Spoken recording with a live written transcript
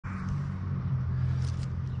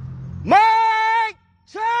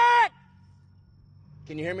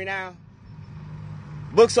Can you hear me now?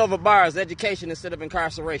 Books over bars, education instead of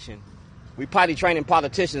incarceration. We potty training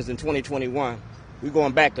politicians in 2021. We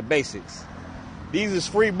going back to basics. These is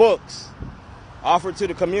free books offered to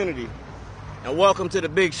the community. And welcome to the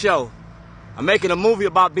big show. I'm making a movie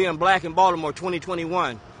about being black in Baltimore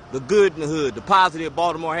 2021. The good in the hood, the positive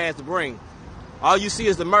Baltimore has to bring. All you see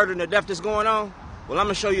is the murder and the death that's going on. Well, I'm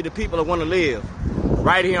going to show you the people that want to live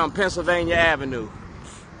right here on Pennsylvania Avenue,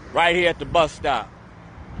 right here at the bus stop.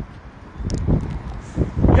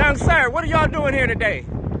 Young sir, what are y'all doing here today?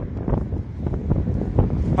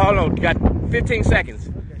 Hold on, you got 15 seconds.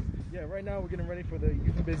 Okay. Yeah, right now we're getting ready for the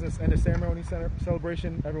Youth and Business End of Ceremony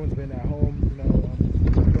celebration. Everyone's been at home,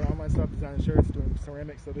 doing online stuff, designing shirts, doing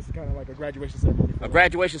ceramics. So this is kind of like a graduation ceremony. A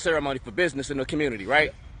graduation ceremony for business in the community,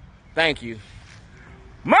 right? Yeah. Thank you.